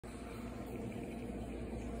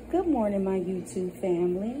Good morning, my YouTube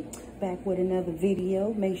family. Back with another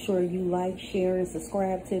video. Make sure you like, share, and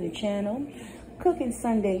subscribe to the channel. Cooking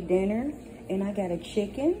Sunday dinner, and I got a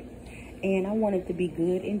chicken, and I want it to be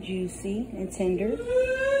good and juicy and tender.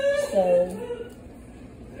 So,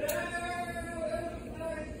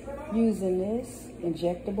 using this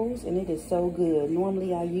injectables, and it is so good.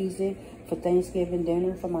 Normally, I use it for Thanksgiving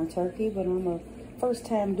dinner for my turkey, but I'm a first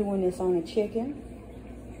time doing this on a chicken.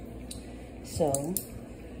 So,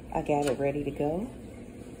 I got it ready to go.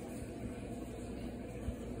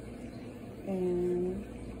 And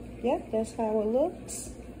yep, that's how it looks.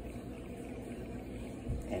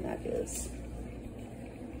 And I just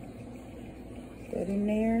put in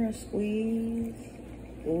there and squeeze.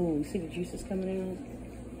 Ooh, you see the juices coming out?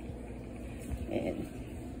 And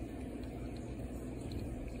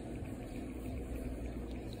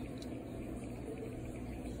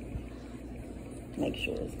make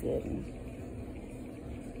sure it's good.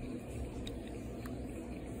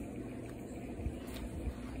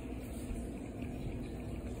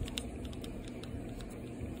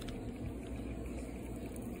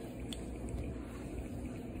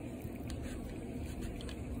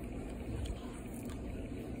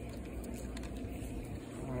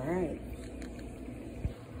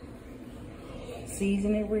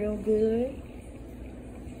 Season it real good.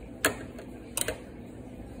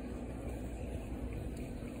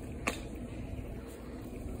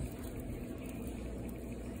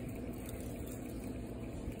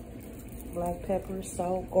 Black pepper,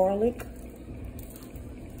 salt, garlic.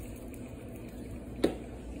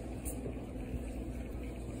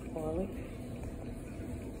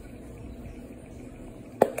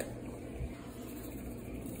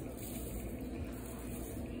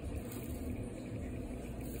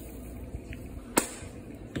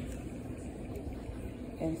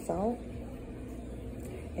 And salt,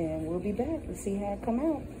 and we'll be back to see how it come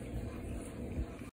out.